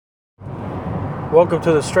Welcome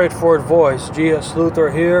to the Straightforward Voice. G.S.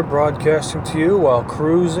 Luther here, broadcasting to you while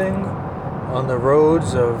cruising on the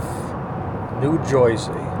roads of New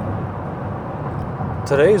Jersey.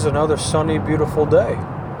 Today is another sunny, beautiful day.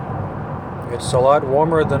 It's a lot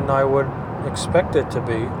warmer than I would expect it to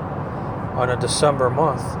be on a December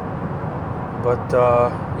month. But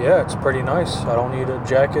yeah, it's pretty nice. I don't need a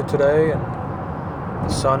jacket today, and the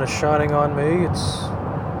sun is shining on me. It's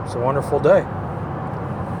a wonderful day.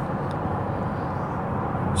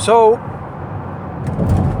 So,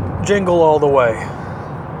 Jingle All the Way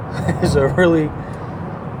is a really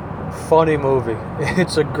funny movie.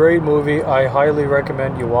 It's a great movie. I highly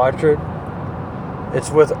recommend you watch it. It's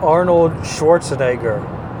with Arnold Schwarzenegger,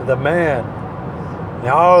 the man.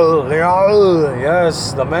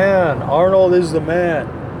 Yes, the man. Arnold is the man.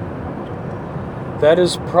 That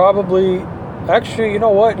is probably... Actually, you know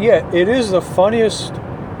what? Yeah, it is the funniest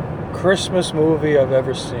Christmas movie I've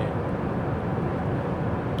ever seen.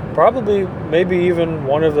 Probably, maybe even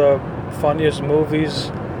one of the funniest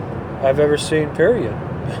movies I've ever seen, period.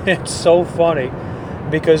 It's so funny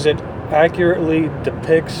because it accurately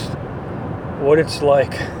depicts what it's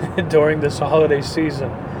like during this holiday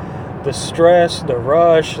season. The stress, the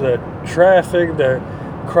rush, the traffic, the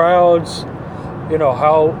crowds, you know,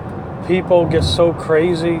 how people get so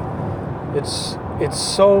crazy. It's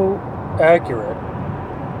so accurate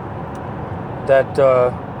that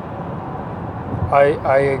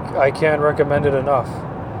I can't recommend it enough.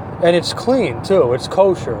 And it's clean too. It's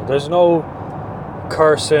kosher. There's no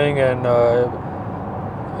cursing and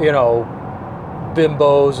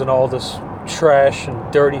bimbos and all this trash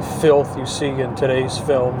and dirty filth you see in today's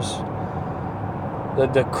films.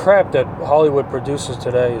 The crap that Hollywood produces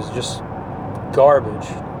today is just garbage,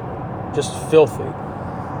 just filthy.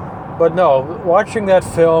 But no, watching that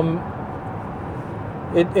film,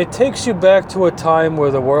 it takes you back to a time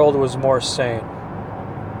where the world was more sane.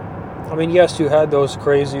 I mean, yes, you had those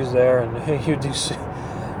crazies there, and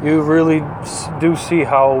you really do see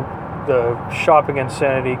how the shopping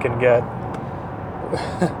insanity can get.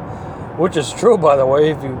 Which is true, by the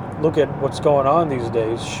way, if you look at what's going on these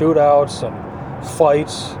days. Shootouts and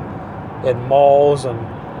fights in malls and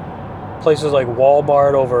places like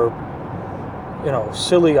Walmart over,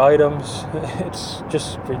 silly items. It's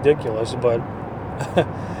just ridiculous, but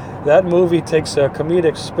that movie takes a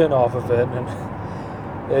comedic spin off of it. And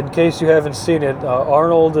in case you haven't seen it,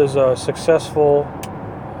 Arnold is a successful...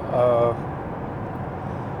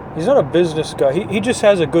 he's not a business guy. He just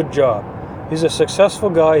has a good job. He's a successful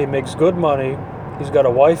guy. He makes good money. He's got a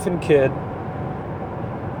wife and kid.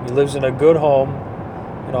 He lives in a good home.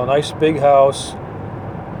 A nice big house.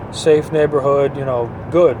 Safe neighborhood.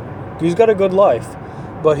 Good. He's got a good life.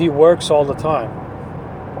 But he works all the time.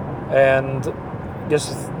 And I guess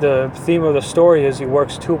the theme of the story is he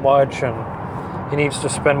works too much and he needs to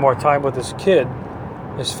spend more time with his kid,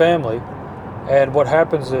 his family. And what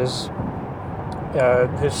happens is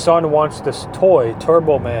his son wants this toy,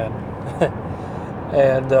 Turbo Man.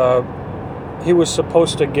 And he was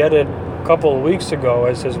supposed to get it a couple of weeks ago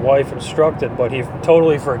as his wife instructed, but he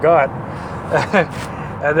totally forgot.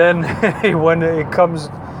 And then when it comes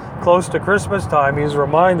close to Christmas time, he's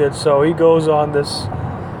reminded, so he goes on this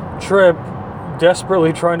trip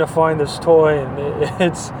desperately trying to find this toy, and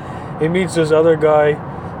he meets this other guy,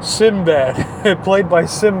 Sinbad, played by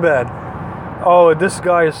Sinbad. Oh, this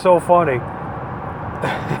guy is so funny.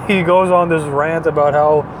 He goes on this rant about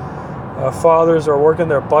how fathers are working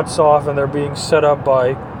their butts off and they're being set up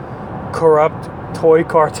by corrupt toy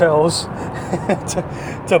cartels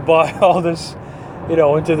to buy all this,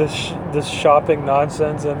 into this shopping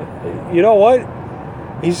nonsense. And you know what?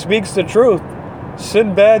 He speaks the truth.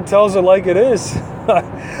 Sinbad tells it like it is.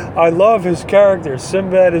 I love his character.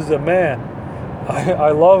 Sinbad is the man.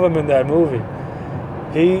 I love him in that movie.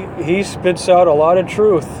 He spits out a lot of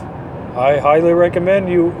truth. I highly recommend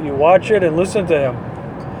you watch it and listen to him.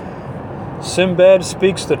 Sinbad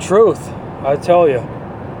speaks the truth, I tell you.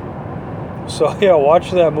 So yeah,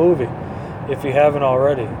 watch that movie if you haven't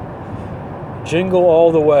already. Jingle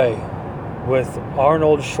All the Way with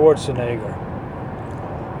Arnold Schwarzenegger.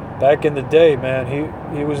 Back in the day, man,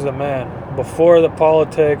 he was the man. Before the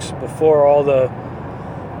politics, before all the,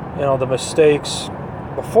 the mistakes,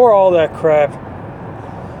 before all that crap,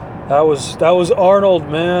 that was Arnold,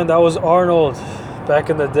 man. That was Arnold back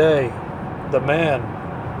in the day. The man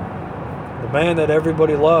that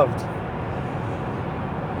everybody loved.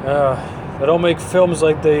 They don't make films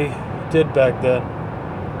like they did back then.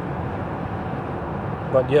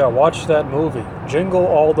 But yeah, watch that movie, Jingle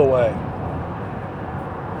All the Way.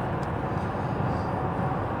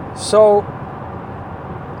 So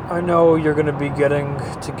I know you're going to be getting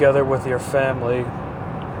together with your family.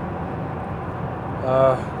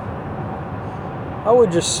 I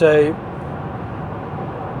would just say,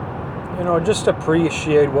 just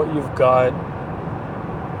appreciate what you've got.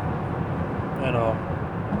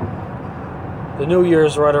 The new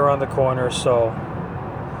year's right around the corner, so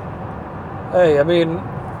hey,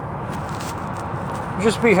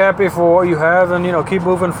 just be happy for what you have and, keep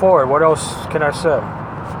moving forward. What else can I say?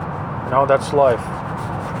 That's life.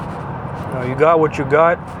 You got what you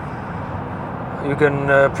got. You can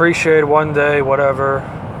appreciate one day, whatever,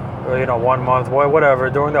 or, 1 month, whatever,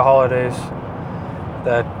 during the holidays,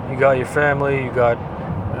 that you got your family, you got,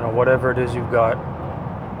 whatever it is you've got.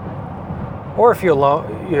 Or if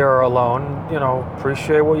you're alone,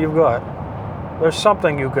 appreciate what you've got. There's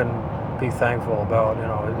something you can be thankful about,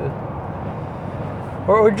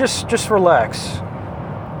 or just relax.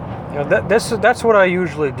 That's what I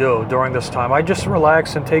usually do during this time. I just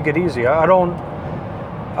relax and take it easy. I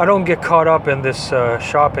don't get caught up in this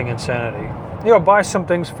shopping insanity. Buy some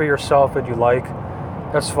things for yourself that you like.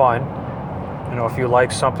 That's fine. If you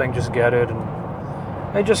like something, just get it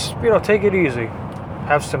and just take it easy.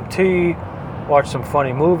 Have some tea, watch some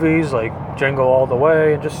funny movies like Jingle All the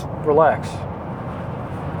Way, and just relax.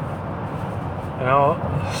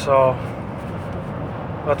 So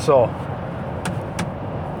that's all.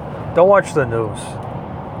 Don't watch the news.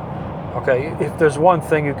 Okay, if there's one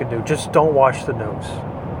thing you can do, just don't watch the news.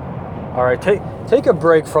 All right, take a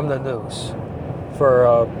break from the news for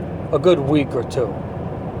a good week or two.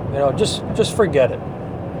 Just forget it.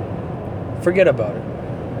 Forget about it.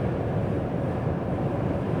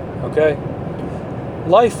 Okay?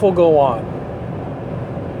 Life will go on.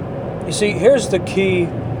 You see, here's the key.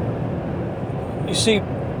 You see,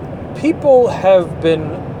 people have been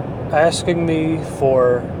asking me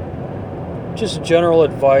for just general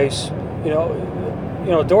advice.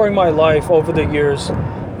 During my life over the years,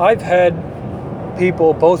 I've had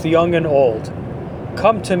people, both young and old,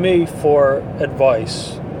 come to me for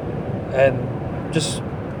advice and just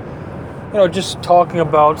talking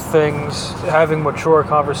about things, having mature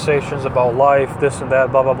conversations about life, this and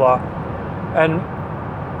that, blah, blah, blah. And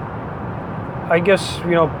I guess,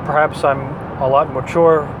 perhaps I'm a lot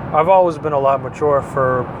mature. I've always been a lot mature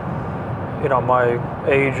for, my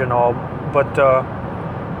age and all. But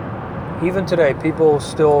even today, people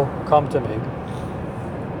still come to me,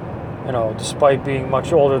 despite being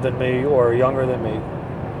much older than me or younger than me.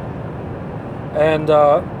 And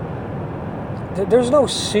there's no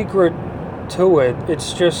secret to it.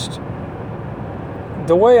 It's just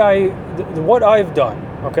the way what I've done.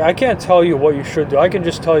 Okay, I can't tell you what you should do. I can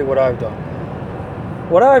just tell you what I've done.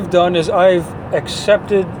 What I've done is I've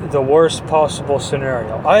accepted the worst possible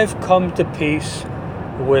scenario. I've come to peace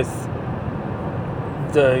with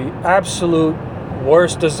the absolute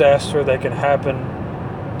worst disaster that can happen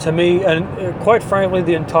to me and, quite frankly,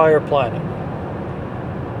 the entire planet.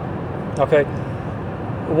 Okay?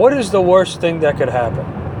 What is the worst thing that could happen?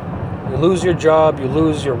 You lose your job, you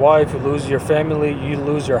lose your wife, you lose your family, you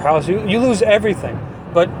lose your house, you lose everything.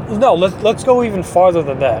 But no, let's go even farther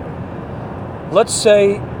than that. Let's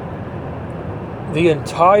say the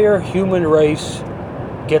entire human race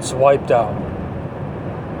gets wiped out.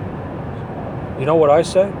 You know what I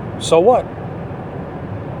say? So what?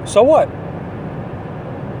 So what?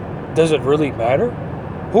 Does it really matter?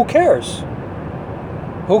 Who cares?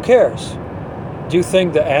 Who cares? Do you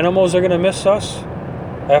think the animals are going to miss us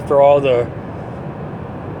after all the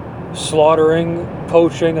slaughtering,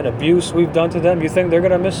 poaching, and abuse we've done to them? You think they're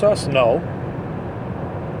going to miss us? No.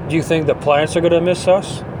 Do you think the plants are going to miss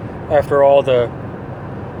us after all the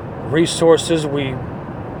resources we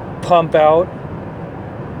pump out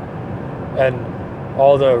and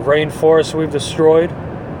all the rainforests we've destroyed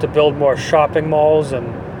to build more shopping malls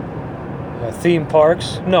and theme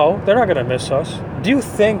parks? No, they're not going to miss us. Do you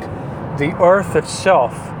think the Earth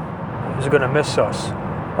itself is going to miss us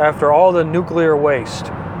after all the nuclear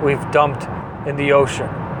waste we've dumped in the ocean,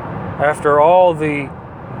 after all the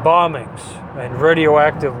bombings and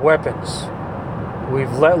radioactive weapons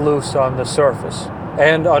we've let loose on the surface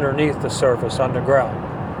and underneath the surface underground,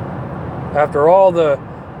 after all the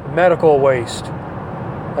medical waste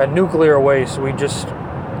and nuclear waste we just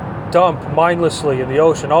dump mindlessly in the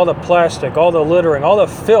ocean, all the plastic, all the littering, all the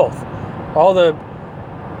filth, all the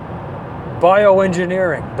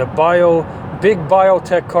bioengineering, the big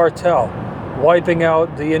biotech cartel wiping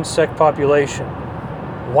out the insect population,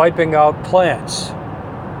 wiping out plants,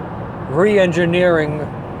 re-engineering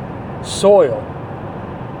soil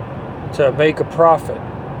to make a profit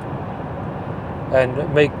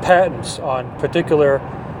and make patents on particular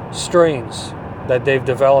strains that they've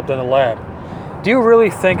developed in the lab. Do you really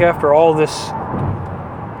think after all this,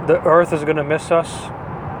 the Earth is going to miss us?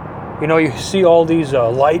 You know, you see all these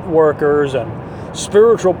light workers and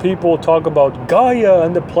spiritual people talk about Gaia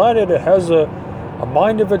and the planet. It has a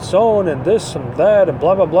mind of its own and this and that and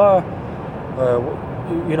blah, blah, blah.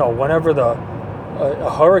 You know, whenever a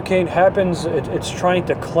hurricane happens, it's trying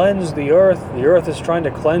to cleanse the Earth. The Earth is trying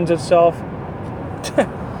to cleanse itself.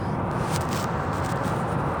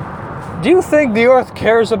 Do you think the Earth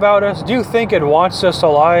cares about us? Do you think it wants us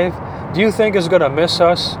alive? Do you think it's going to miss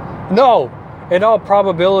us? No. In all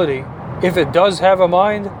probability, if it does have a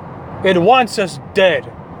mind, it wants us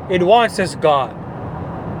dead. It wants us gone.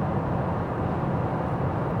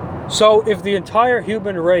 So if the entire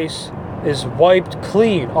human race is wiped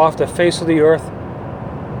clean off the face of the Earth,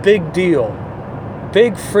 big deal.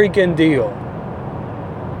 Big freaking deal.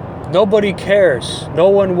 Nobody cares. No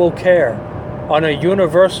one will care. On a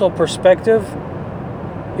universal perspective,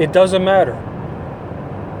 it doesn't matter.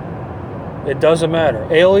 It doesn't matter.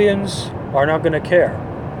 Aliens are not going to care.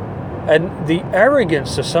 And the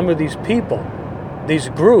arrogance of some of these people, these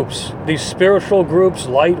groups, these spiritual groups,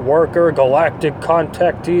 light worker, galactic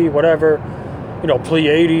contactee, whatever, you know,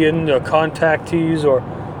 Pleiadian contactees,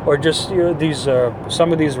 or just, you know, these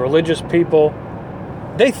some of these religious people,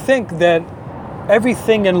 they think that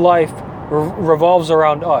everything in life revolves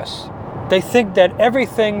around us. They think that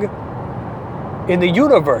everything in the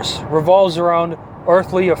universe revolves around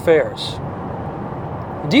earthly affairs.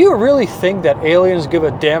 Do you really think that aliens give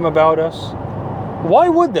a damn about us? Why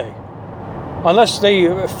would they? Unless they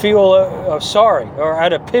feel sorry or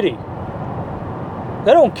out of pity.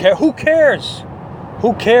 They don't care. Who cares?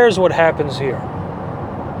 Who cares what happens here?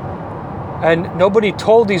 And nobody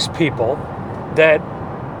told these people that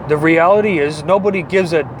the reality is nobody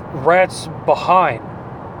gives a rat's behind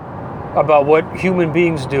about what human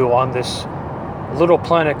beings do on this little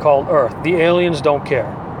planet called Earth. The aliens don't care.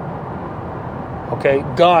 Okay?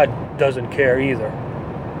 God doesn't care either.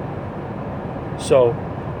 So,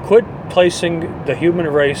 quit placing the human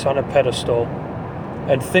race on a pedestal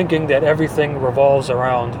and thinking that everything revolves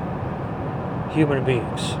around human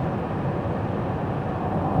beings.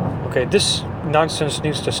 Okay, this nonsense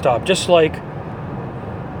needs to stop. Just like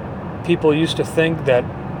people used to think that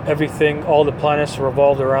everything, all the planets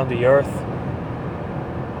revolved around the Earth,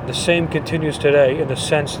 the same continues today in the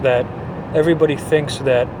sense that everybody thinks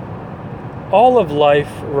that all of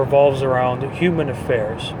life revolves around human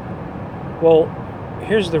affairs. Well,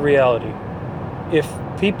 here's the reality. If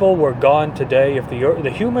people were gone today, if the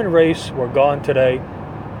human race were gone today,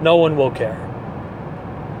 no one will care.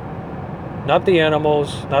 Not the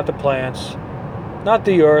animals, not the plants, not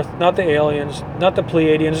the Earth, not the aliens, not the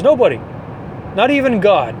Pleiadians, nobody. Not even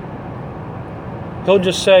God. He'll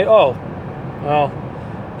just say, oh, well,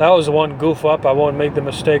 that was one goof up. I won't make the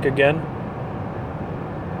mistake again.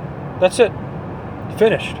 That's it.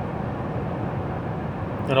 Finished.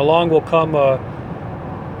 And along will come a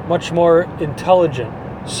much more intelligent,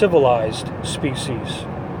 civilized species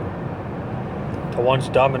to once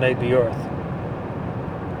dominate the Earth.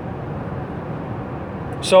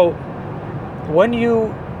 So, when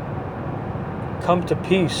you come to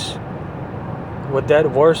peace with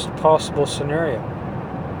that worst possible scenario,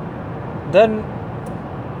 then,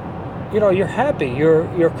 you know, you're happy,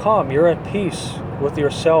 you're calm, you're at peace with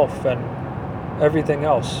yourself and everything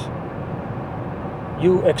else.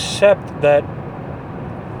 You accept that,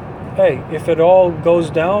 hey, if it all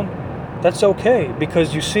goes down, that's okay,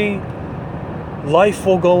 because you see, life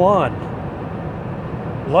will go on.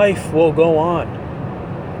 Life will go on.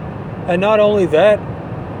 And not only that,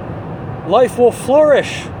 life will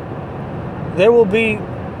flourish. There will be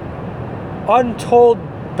untold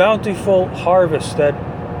bountiful harvest that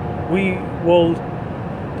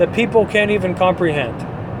people can't even comprehend.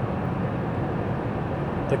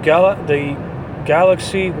 The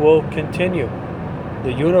galaxy will continue.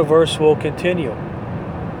 The universe will continue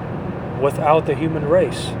without the human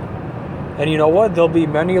race. And you know what? There'll be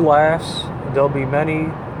many laughs. There'll be many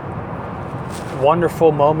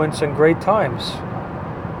wonderful moments and great times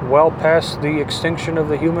well past the extinction of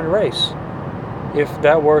the human race, if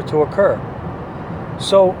that were to occur.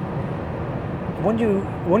 So when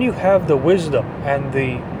you have the wisdom and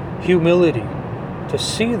the humility to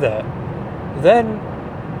see that, then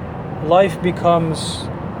life becomes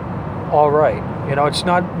all right. You know, it's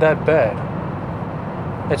not that bad.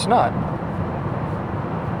 It's not.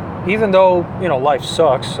 Even though, you know, life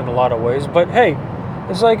sucks in a lot of ways, but hey,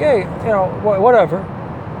 it's like, hey, you know, whatever.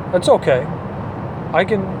 It's okay. I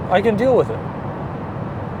can deal with it.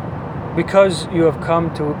 Because you have come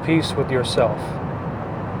to peace with yourself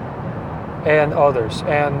and others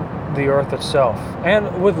and the earth itself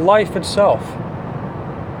and with life itself.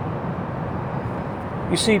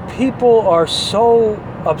 You see, people are so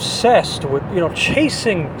obsessed with,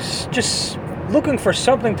 chasing, just looking for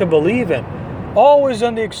something to believe in. Always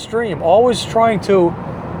on the extreme, always trying to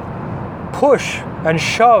push and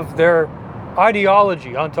shove their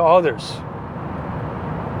ideology onto others.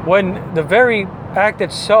 When the very act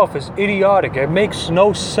itself is idiotic. It makes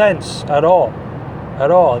no sense at all.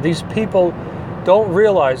 At all. These people don't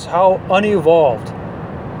realize how unevolved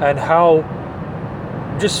and how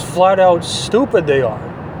just flat out stupid they are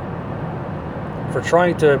for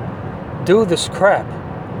trying to do this crap.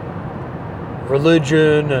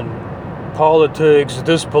 Religion and politics,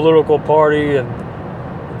 this political party and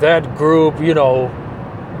that group,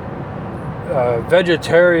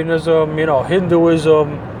 vegetarianism,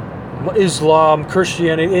 Hinduism, Islam,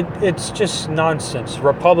 Christianity, it's just nonsense.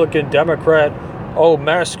 Republican, Democrat,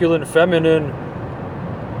 masculine, feminine,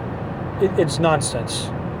 it's nonsense.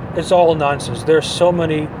 It's all nonsense. There's so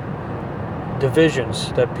many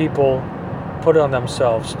divisions that people put on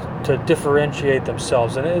themselves to differentiate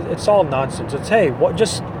themselves, and it's all nonsense. It's, hey,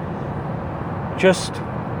 just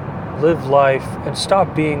live life and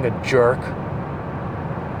stop being a jerk.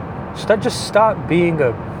 Stop being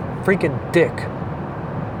a freaking dick.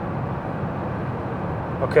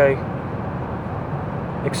 Okay?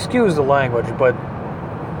 Excuse the language, but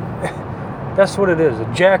that's what it is. A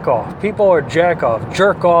jack off. People are jack off,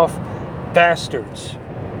 jerk off bastards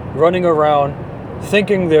running around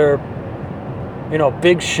thinking they're,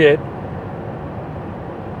 big shit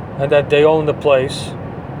and that they own the place.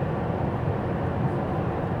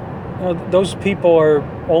 Those people are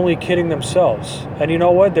only kidding themselves. And you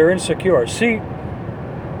know what? They're insecure. See,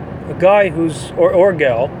 a guy who's, or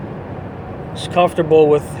gal, is comfortable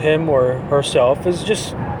with him or herself is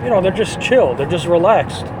just, they're just chill. They're just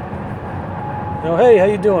relaxed. Hey, how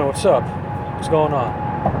you doing? What's up? What's going on?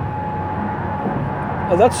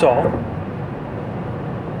 Well, that's all.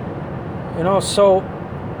 So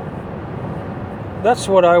that's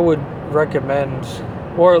what I would recommend,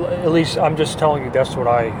 or at least I'm just telling you that's what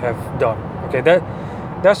I have done. Okay,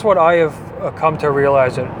 that's what I have come to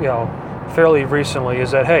realize that, fairly recently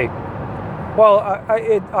is that, hey, well,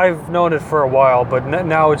 I've known it for a while, but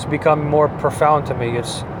now it's become more profound to me.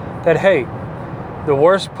 It's that, hey, the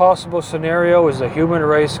worst possible scenario is the human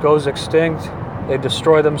race goes extinct, they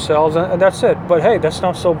destroy themselves, and that's it. But hey, that's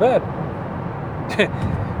not so bad.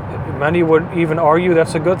 Many would even argue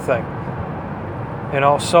that's a good thing.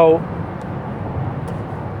 So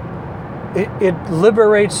it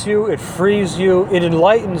liberates you, it frees you, it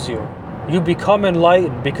enlightens you. You become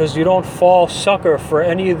enlightened because you don't fall sucker for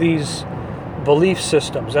any of these belief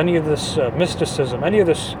systems, any of this mysticism, any of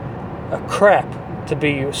this crap, to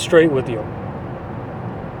be straight with you.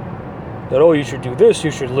 That, you should do this, you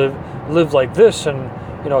should live like this, and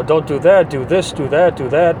don't do that, do this, do that,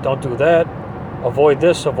 don't do that, avoid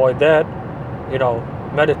this, avoid that,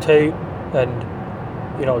 meditate and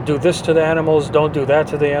do this to the animals, don't do that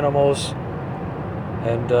to the animals,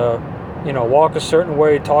 and walk a certain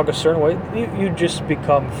way, talk a certain way. You just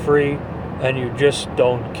become free and you just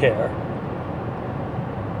don't care.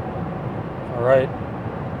 All right.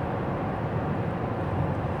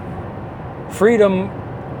 Freedom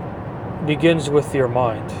begins with your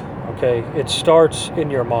mind, okay? It starts in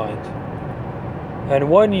your mind. And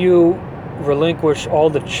when you relinquish all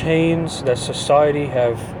the chains that society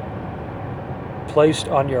have placed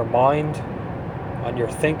on your mind, on your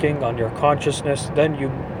thinking, on your consciousness, then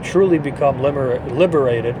you truly become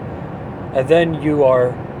liberated, and then you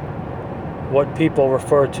are what people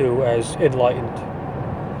refer to as enlightened.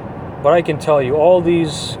 But I can tell you, all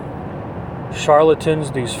these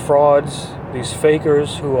charlatans, these frauds, these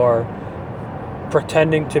fakers who are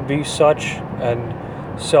pretending to be such and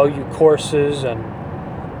sell you courses and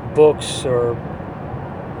books or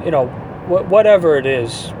whatever it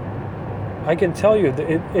is, I can tell you that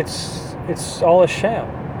it's all a sham,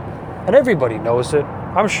 and everybody knows it.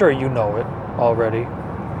 I'm sure you know it already.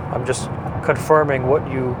 I'm just confirming what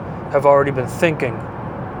you have already been thinking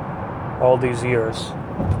all these years.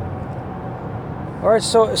 All right,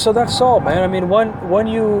 so that's all, man. I mean, when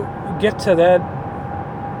you get to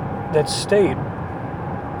that state,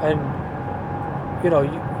 and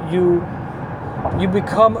you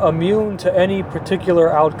become immune to any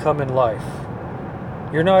particular outcome in life.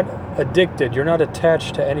 You're not addicted. You're not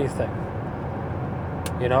attached to anything.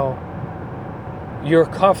 You're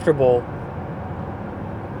comfortable.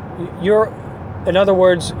 In other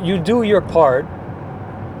words, you do your part.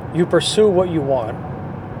 You pursue what you want.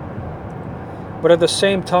 But at the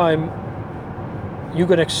same time, you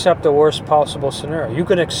can accept the worst possible scenario. You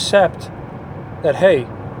can accept that, hey,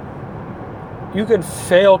 you can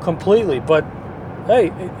fail completely, but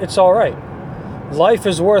hey, it's all right. life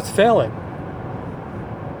is worth failing.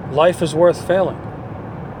 Life is worth failing.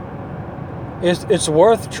 It's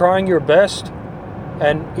worth trying your best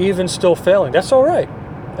and even still failing. That's all right.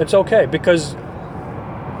 It's okay, because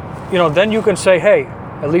then you can say, hey,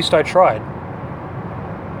 at least I tried.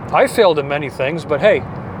 I failed in many things, but hey,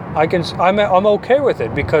 I'm okay with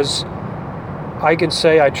it, because I can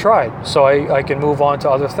say I tried, so I can move on to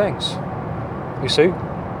other things. You see?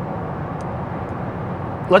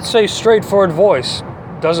 Let's say Straightforward Voice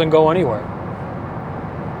doesn't go anywhere.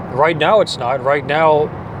 Right now it's not. Right now,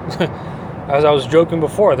 as I was joking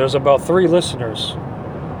before, there's about 3 listeners.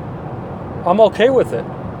 I'm okay with it.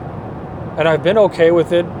 And I've been okay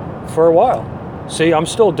with it for a while. See, I'm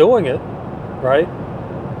still doing it, right?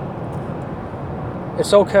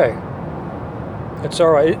 It's okay. It's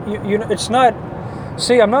all right. It's not...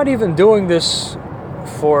 See, I'm not even doing this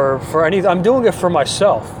for anything. I'm doing it for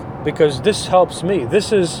myself, because this helps me.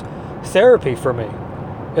 This is therapy for me.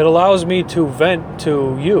 It allows me to vent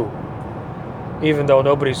to you, even though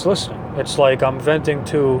nobody's listening. It's like I'm venting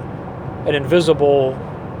to an invisible,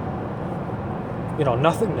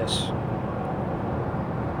 nothingness.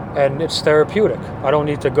 And it's therapeutic. I don't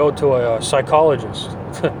need to go to a psychologist.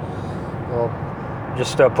 Well,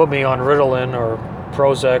 just put me on Ritalin or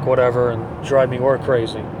Prozac, whatever, and drive me more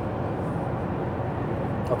crazy.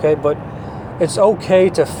 Okay, but it's okay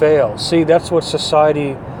to fail. See, that's what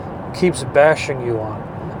society keeps bashing you on.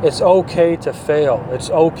 It's okay to fail. It's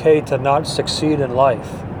okay to not succeed in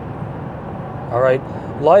life. All right?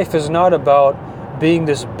 Life is not about being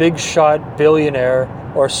this big shot billionaire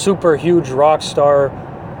or super huge rock star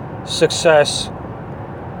success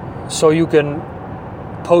so you can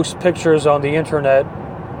post pictures on the internet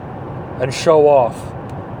and show off.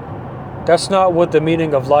 That's not what the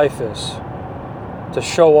meaning of life is. To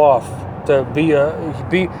show off, to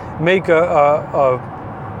make an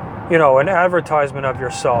advertisement of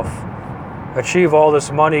yourself, achieve all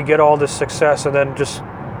this money, get all this success, and then just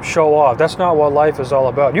show off. That's not what life is all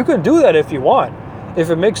about. You can do that if you want.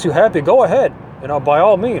 If it makes you happy, go ahead. By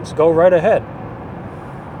all means, go right ahead.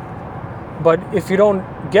 But if you don't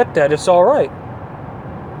get that, it's all right.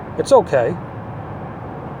 It's okay.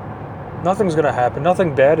 Nothing's going to happen.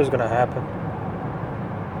 Nothing bad is going to happen.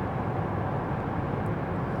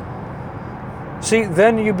 See,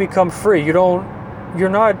 then you become free. You're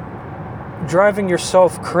not driving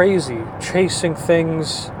yourself crazy, chasing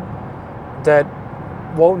things that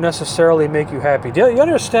won't necessarily make you happy. Do you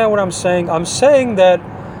understand what I'm saying? I'm saying that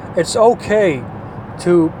it's okay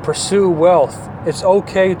to pursue wealth. It's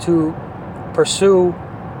okay to pursue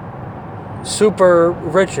super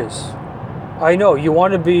riches. I know you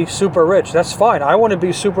want to be super rich. That's fine. I want to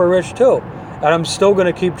be super rich too. And I'm still going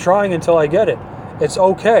to keep trying until I get it. It's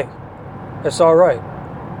okay. It's all right.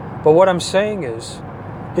 But what I'm saying is,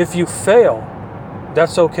 if you fail,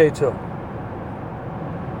 that's okay too.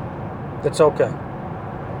 It's okay.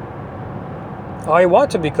 I want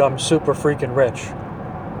to become super freaking rich.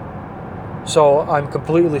 So I'm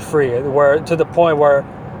completely free, to the point where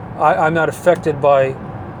I'm not affected by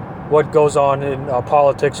what goes on in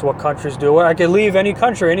politics, what countries do. I can leave any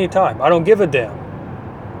country anytime. I don't give a damn.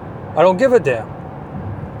 I don't give a damn.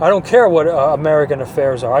 I don't care what American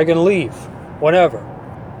affairs are. I can leave whenever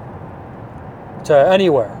to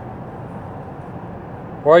anywhere.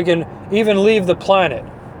 Or I can even leave the planet.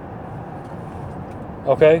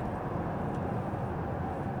 Okay?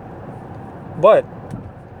 But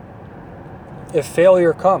if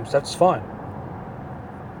failure comes, that's fine.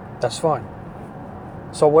 That's fine.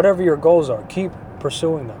 So whatever your goals are, keep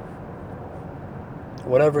pursuing them.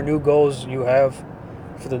 Whatever new goals you have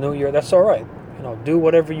for the new year, that's all right. Do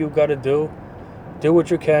whatever you got to do. Do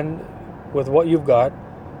what you can with what you've got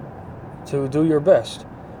to do your best.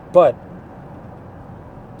 But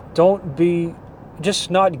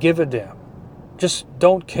just not give a damn. Just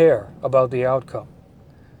don't care about the outcome.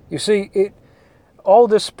 You see, all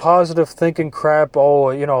this positive thinking crap,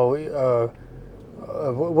 what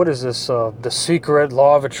is this, The Secret,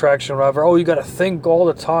 Law of Attraction, whatever. Oh, you got to think all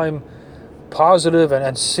the time positive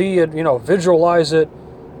and see it, visualize it.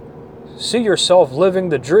 See yourself living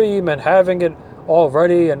the dream and having it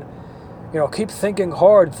already, and, keep thinking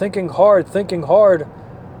hard.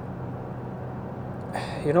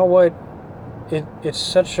 You know what? It's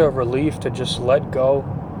such a relief to just let go.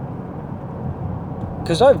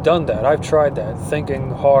 Because I've done that. I've tried that.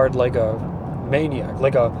 Thinking hard like a maniac,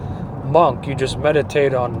 like a monk. You just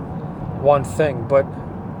meditate on one thing. But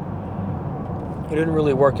it didn't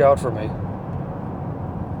really work out for me.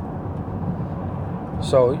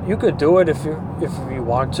 So you could do it if you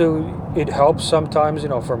want to. It helps sometimes,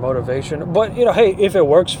 for motivation. But, hey, if it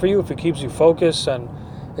works for you, if it keeps you focused and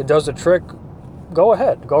it does the trick, go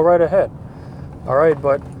ahead, go right ahead. All right,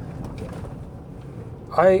 but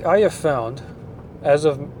I have found, as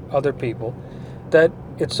of other people, that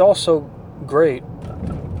it's also great.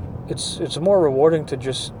 It's more rewarding to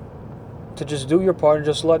just do your part and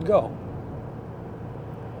just let go.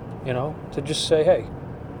 You know, to just say, hey,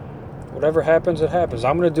 whatever happens, it happens.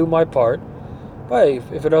 I'm going to do my part. But hey,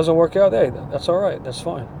 if it doesn't work out, hey, that's all right. That's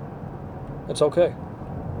fine. It's okay.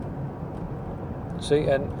 See,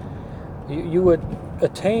 and you would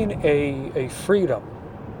attain a freedom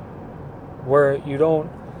where you don't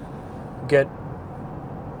get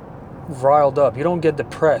riled up, you don't get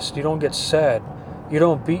depressed, you don't get sad, you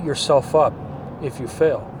don't beat yourself up if you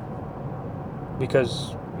fail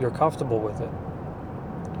because you're comfortable with it.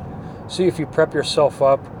 See, if you prep yourself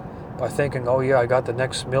up by thinking, oh yeah, I got the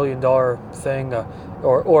next $1 million thing,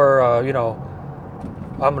 or you know,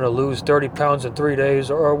 I'm going to lose 30 pounds in 3 days,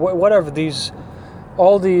 or whatever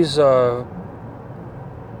all these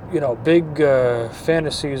you know, big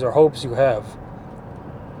fantasies or hopes you have.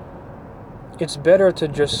 It's better to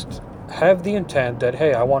just have the intent that,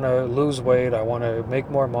 hey, I want to lose weight, I want to make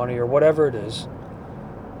more money, or whatever it is.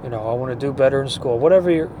 You know, I want to do better in school, whatever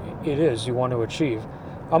it is you want to achieve.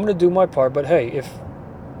 I'm going to do my part, but hey,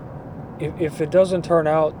 if it doesn't turn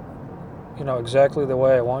out, you know, exactly the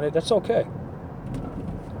way I want it, that's okay.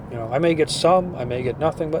 You know, I may get some, I may get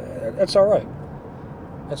nothing, but that's all right.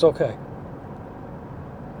 That's okay.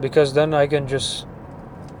 Because then I can just,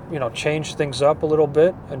 you know, change things up a little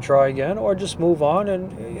bit and try again, or just move on,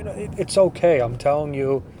 and, you know, it's okay. I'm telling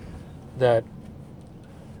you that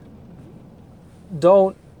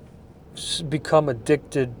don't become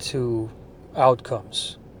addicted to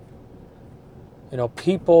outcomes. You know,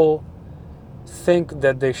 people think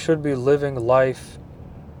that they should be living life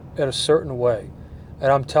in a certain way,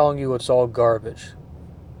 and I'm telling you it's all garbage.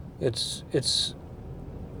 It's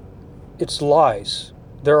lies.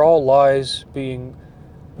 They're all lies being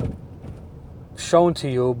shown to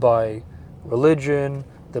you by religion,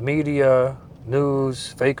 the media,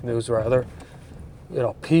 news, fake news rather, you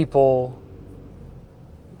know, people,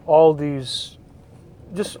 all this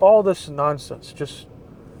nonsense, just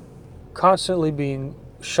constantly being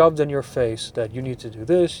shoved in your face that you need to do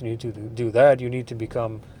this, you need to do that, you need to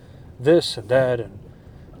become this and that, and,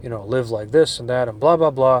 you know, live like this and that, and blah,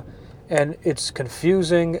 blah, blah. And it's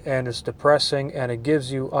confusing, and it's depressing, and it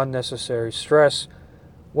gives you unnecessary stress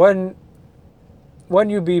when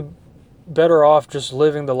you be better off just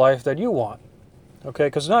living the life that you want. Okay?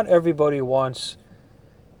 Because not everybody wants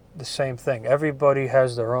the same thing. Everybody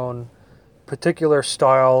has their own particular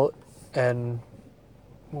style and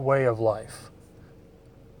way of life.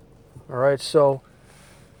 All right? So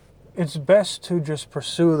it's best to just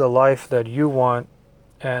pursue the life that you want,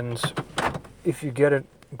 and if you get it,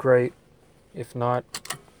 great. If not,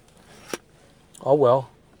 oh well,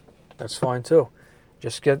 that's fine too.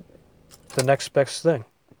 Just get the next best thing.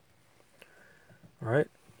 All right?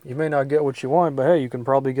 You may not get what you want, but hey, you can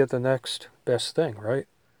probably get the next best thing, right?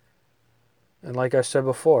 And like I said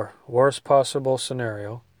before, worst possible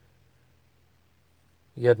scenario,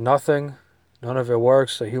 you get nothing, none of it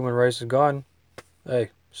works, the human race is gone. Hey,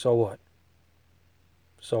 so what?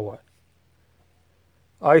 So what?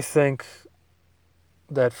 I think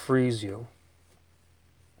that frees you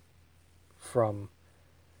from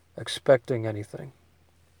expecting anything,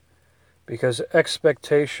 because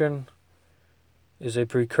expectation is a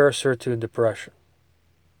precursor to depression.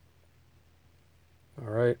 All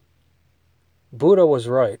right? Buddha was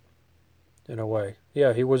right, in a way.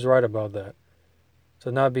 Yeah, he was right about that.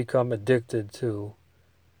 To not become addicted to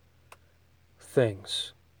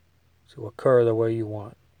things, to occur the way you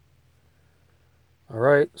want. All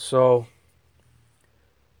right, so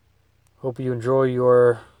hope you enjoy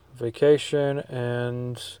your vacation,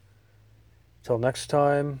 and till next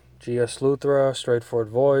time, GS Luthra, Straightforward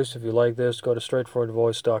Voice. If you like this, go to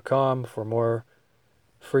straightforwardvoice.com for more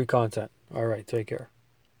free content. All right, take care.